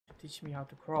teach me how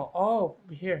to crawl. Oh,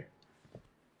 we're here.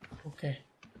 Okay.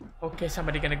 Okay,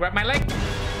 somebody gonna grab my leg.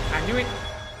 I knew it.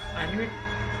 I knew it.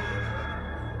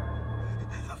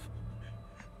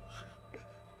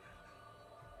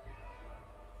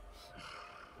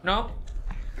 No.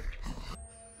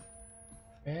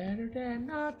 Better than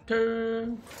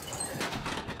nothing.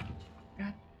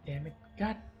 God damn it.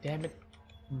 God damn it.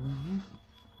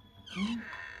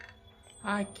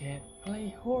 I can't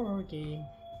play horror game.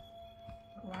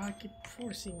 Well, I keep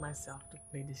forcing myself to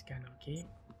play this kind of game.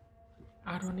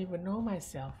 I don't even know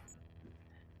myself.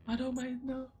 I don't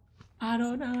know. I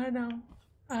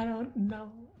don't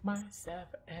know myself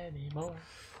anymore.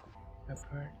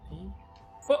 Apparently.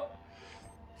 Oh!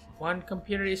 One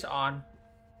computer is on.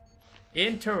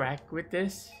 Interact with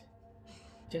this.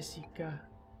 Jessica.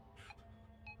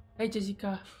 Hey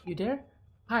Jessica, you there?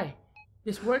 Hi.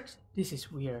 This works? This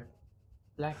is weird.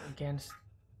 Blake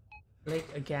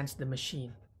against the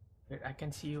machine. Wait, I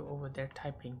can see you over there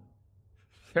typing.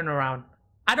 Turn around.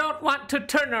 I don't want to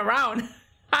turn around.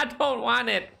 I don't want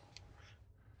it.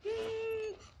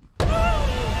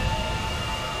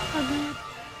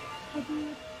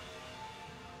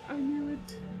 I knew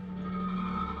it.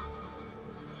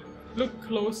 Look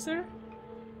closer?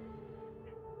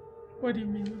 What do you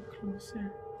mean look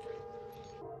closer?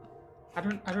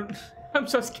 I'm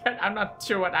so scared. I'm not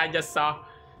sure what I just saw.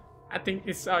 I think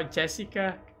it's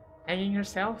Jessica hanging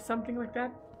herself, something like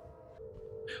that.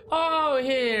 Oh,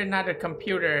 here, another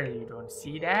computer. You don't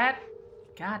see that?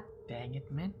 God dang it,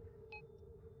 man.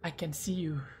 I can see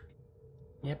you.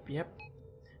 Yep.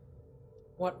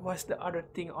 What was the other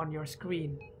thing on your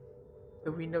screen?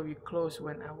 The window you closed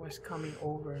when I was coming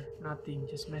over. Nothing,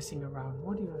 just messing around.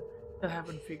 What do you still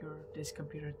haven't figured this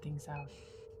computer things out?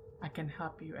 I can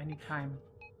help you anytime.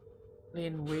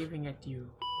 Lynn waving at you.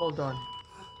 Hold on.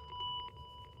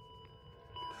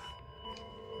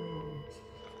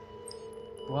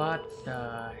 What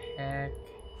the heck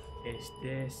is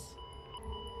this?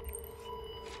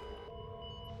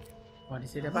 What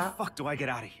is it about? How the fuck do I get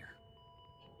out of here?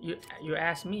 You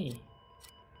asked me.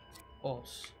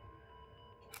 Boss.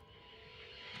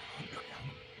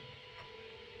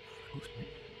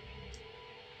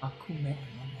 Akume.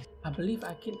 I believe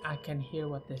I can hear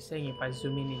what they're saying if I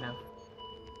zoom in enough.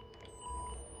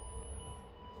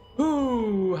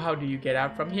 Ooh, how do you get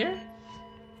out from here?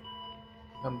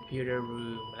 Computer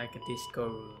room, like a disco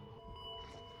room.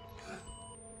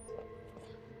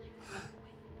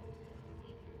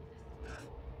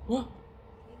 What?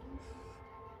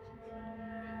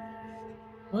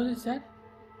 What is that?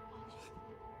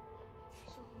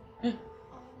 Hey.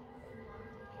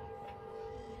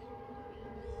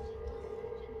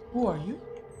 Who are you?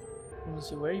 Let me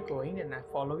see where you're going and I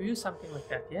follow you, something like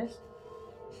that, yes?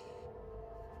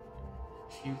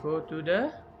 You go to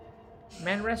the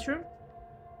man restroom?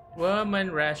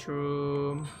 Woman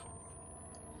restroom.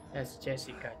 That's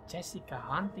Jessica. Jessica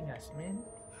haunting us, man.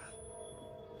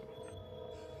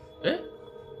 Eh?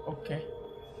 Okay.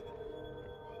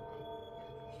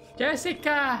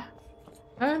 Jessica!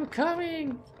 I'm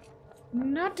coming!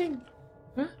 Nothing!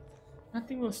 Huh?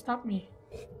 Nothing will stop me.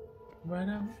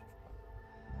 Madam.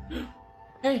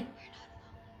 Hey!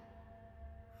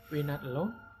 We're not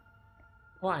alone?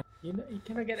 Why? You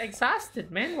cannot get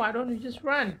exhausted, man. Why don't you just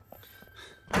run?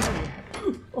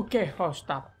 Okay, oh,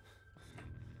 stop.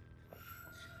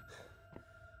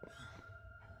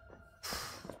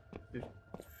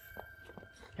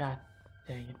 God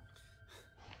dang it.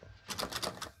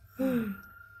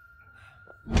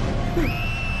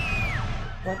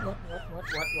 What?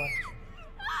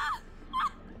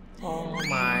 Oh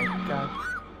my god.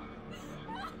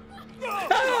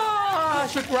 Ah, I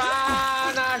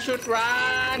should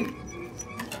run!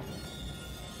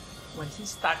 When she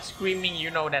starts screaming, you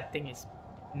know that thing is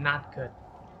not good.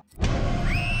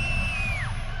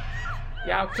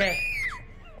 Yeah, okay.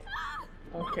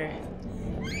 Okay.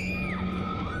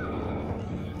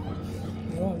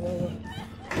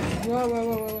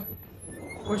 Whoa.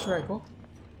 Where should I go?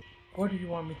 Where do you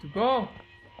want me to go?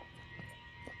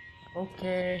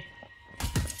 Okay.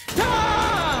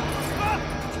 Ah!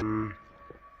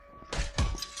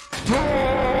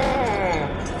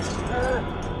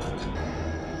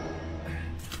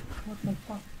 What the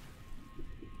fuck?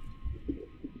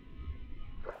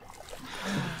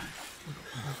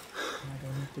 I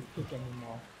don't need to pick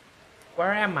anymore.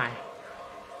 Where am I?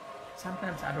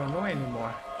 Sometimes I don't know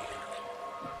anymore.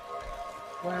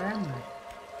 Where am I?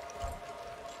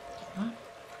 Huh?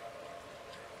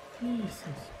 Jesus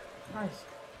Christ.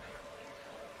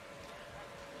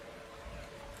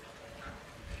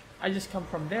 I just come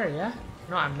from there, yeah?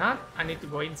 No, I'm not. I need to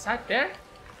go inside there.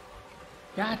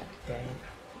 God dang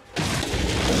it.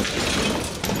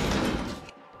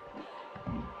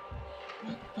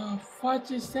 What the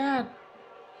fudge is that?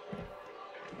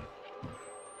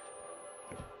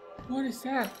 What is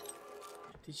that?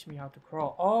 Teach me how to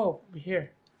crawl. Oh,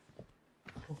 here.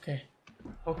 Okay.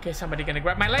 Okay, somebody gonna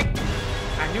grab my leg.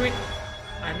 I knew it.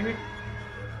 I knew it.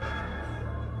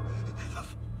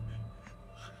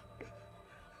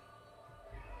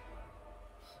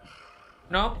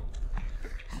 No.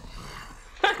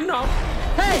 No.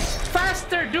 Hey,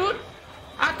 faster, dude.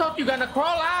 I thought you gonna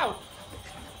crawl out.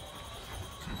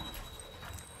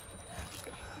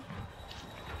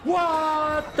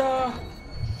 What the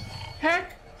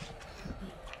heck?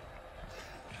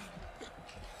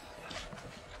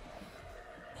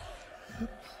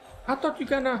 I thought you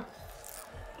gonna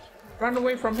run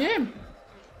away from him.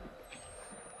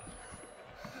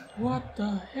 What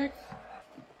the heck?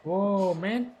 Whoa,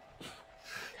 man.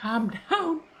 Calm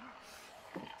down.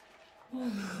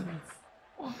 Holy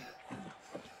fuck.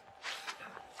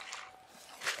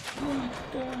 What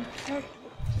the heck?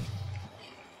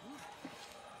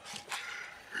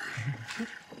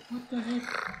 What the heck?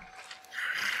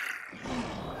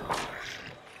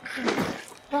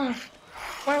 Why?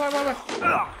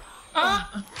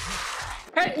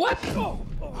 Hey, what?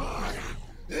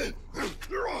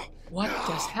 What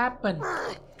just happened?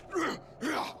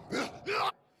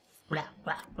 Blah,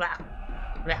 blah, blah.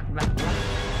 Blah, blah, blah.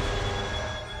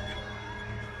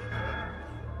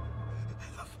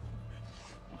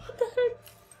 What the heck?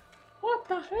 What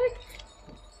the heck?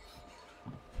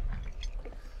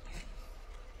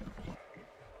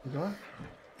 Door?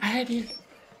 I had you.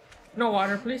 No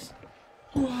water, please.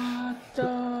 What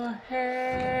the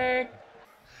heck?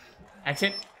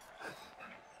 Exit.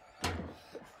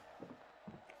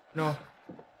 No.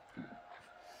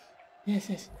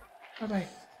 Yes. Bye-bye.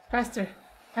 Faster.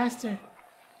 Faster.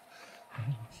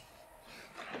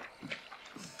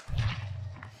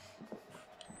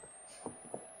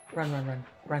 Run.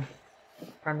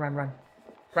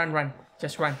 Run.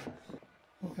 Just run.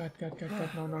 Oh God.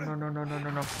 No. No.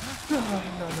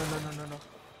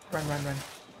 Run. Run.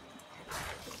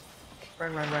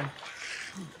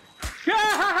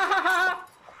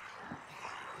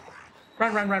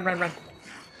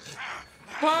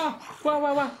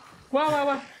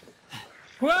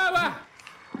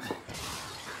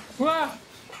 Wow.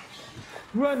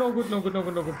 No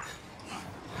good.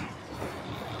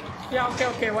 Yeah,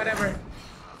 okay, whatever.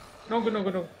 No good.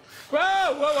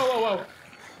 Whoa.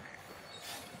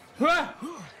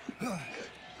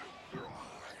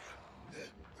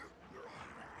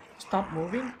 Stop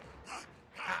moving.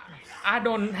 I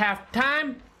don't have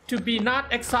time to be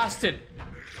not exhausted.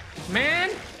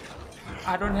 Man,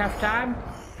 I don't have time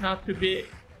not to be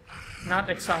not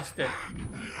exhausted.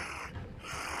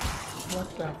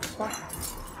 What the fuck?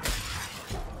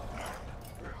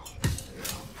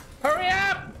 Hurry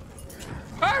up!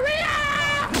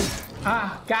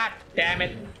 Ah, god damn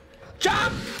it.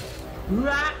 Jump!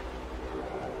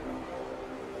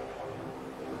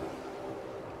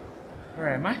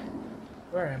 Where am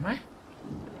I?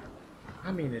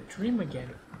 I'm in a dream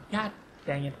again. God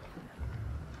dang it.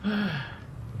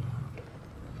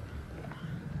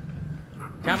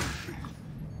 Jump.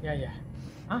 Yeah.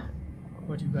 Huh?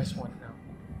 What do you guys want now?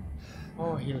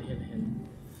 Oh, heal.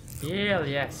 Heal,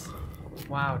 yes.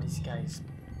 Wow, this guy is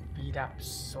beat up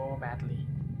so badly.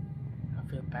 I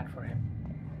feel bad for him.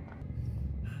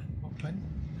 Open.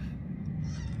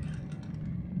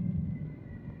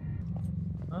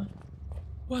 Huh?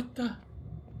 What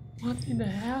in the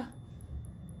hell?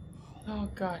 Oh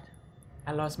God.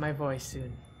 I lost my voice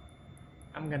soon.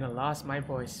 I'm gonna lose my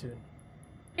voice soon.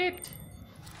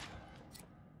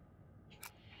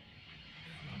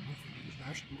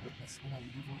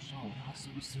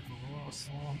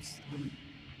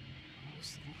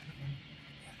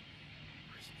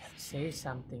 Say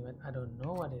something, but I don't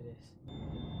know what it is.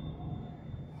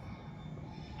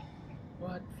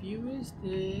 What view is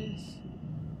this?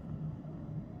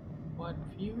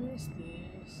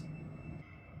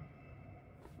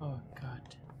 Oh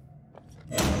God.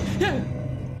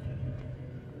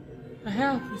 The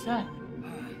hell is that?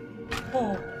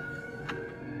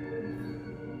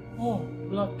 Oh,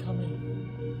 blood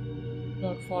coming.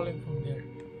 Blood falling from there.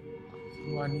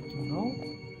 Do I need to know?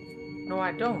 No,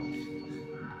 I don't.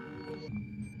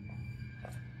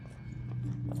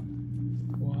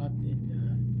 What in the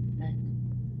heck?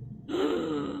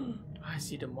 I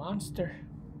see the monster.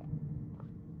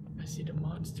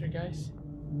 Guys.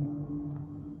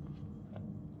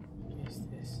 What is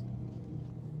this?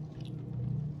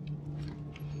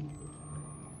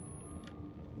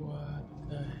 What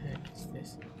the heck is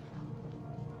this?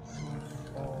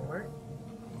 Forward.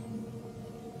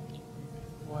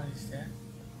 is that?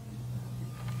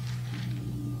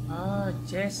 Oh,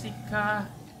 Jessica.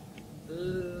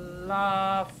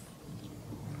 Love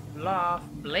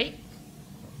Blake.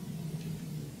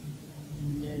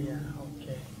 Yeah,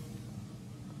 okay.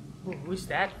 Who's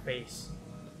that face?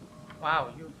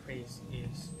 Wow, your face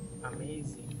is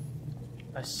amazing.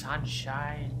 A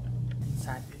sunshine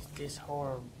inside this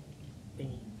horror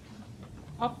thingy.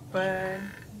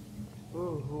 Open.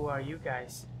 Ooh, who are you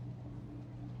guys?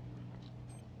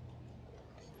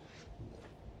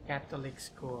 Catholic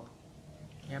school.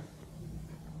 Yep.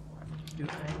 Do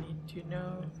I need to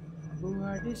know who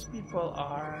are these people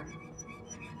are?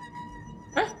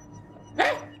 Huh?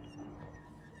 Huh?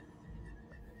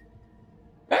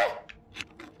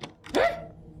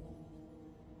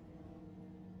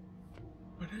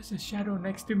 Oh, there's a shadow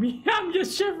next to me. I'm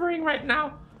just shivering right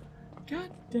now.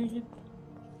 God dang it.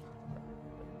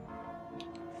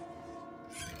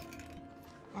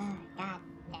 Oh, God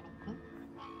damn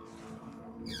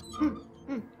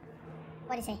it.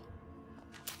 What is it?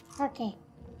 Okay.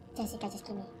 Jessica, just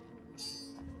give me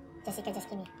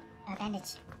a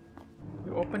bandage.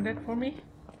 You open that for me?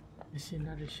 I see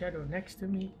another shadow next to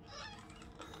me.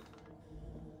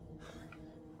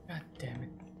 God damn it.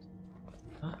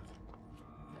 Huh?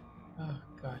 Oh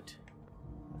God.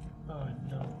 Oh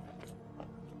no.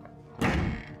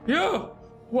 You!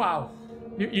 Wow.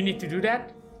 You need to do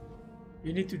that?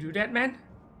 You need to do that, man?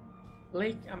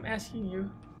 Blake, I'm asking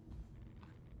you.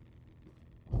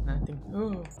 Nothing.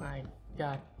 Oh my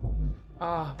God.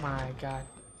 Oh my God.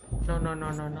 No.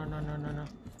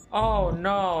 Oh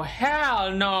no.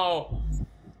 Hell no.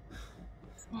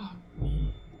 Fuck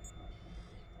me.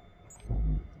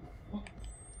 Oh.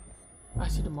 I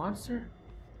see the monster.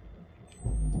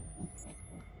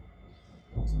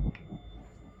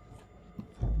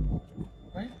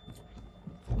 Right?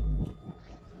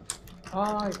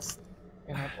 Oh, it's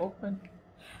cannot open.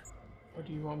 What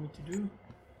do you want me to do?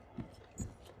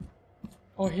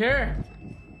 Oh, here.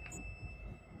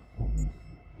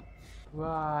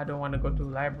 Wow, I don't want to go to the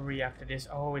library after this.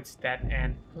 Oh, it's that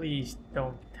end. Please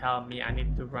don't tell me I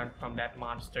need to run from that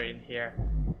monster in here.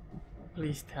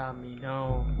 Please tell me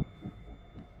no.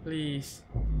 Please.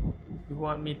 You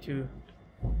want me to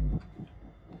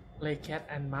play cat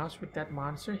and mouse with that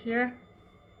monster here?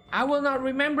 I will not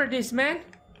remember this, man.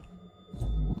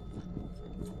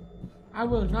 I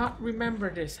will not remember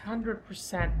this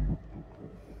 100%.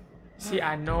 See,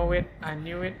 I know it. I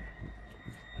knew it.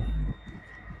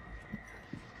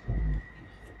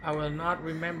 I will not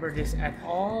remember this at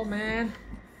all, man.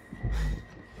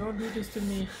 Don't do this to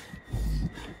me.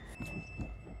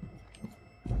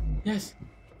 Yes.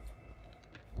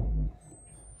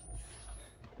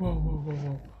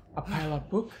 Whoa. A pile of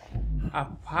book. A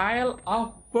pile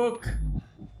of book.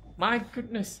 My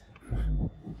goodness.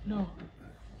 No.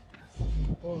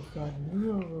 Oh God,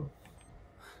 no.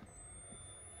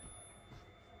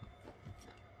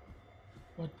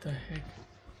 What the heck?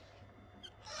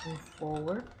 Move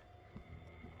forward.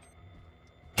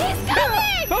 He's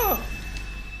coming! Oh!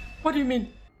 What do you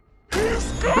mean?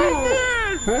 He's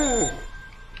coming! Oh!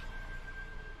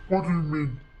 What do you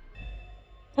mean?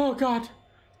 Oh God!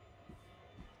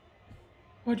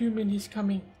 What do you mean he's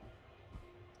coming?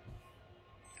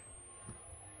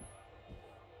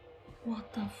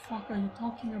 What the fuck are you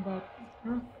talking about?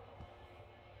 Huh?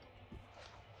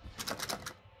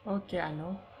 Okay, I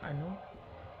know.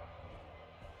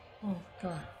 Oh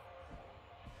God.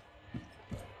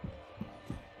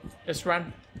 Just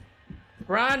run.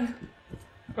 Run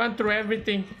through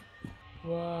everything.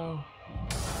 Wow.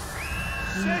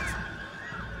 Shit!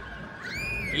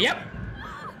 Yep.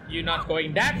 You're not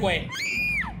going that way.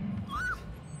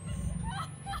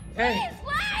 Hey.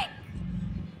 Blake!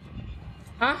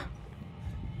 Huh?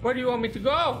 Where do you want me to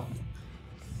go?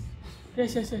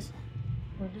 Yes.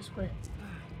 Go this way.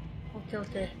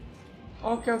 Okay.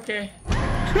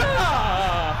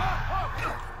 Ah!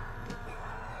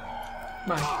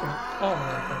 My God. Oh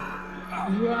my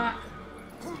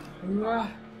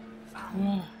God.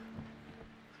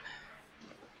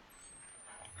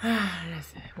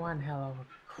 That's one hell of a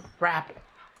crap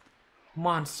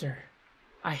monster.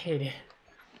 I hate it.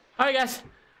 Alright guys,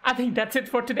 I think that's it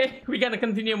for today. We're gonna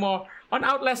continue more on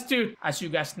Outlast 2. I'll see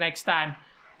you guys next time.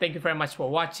 Thank you very much for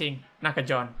watching.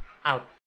 NakaJhon out.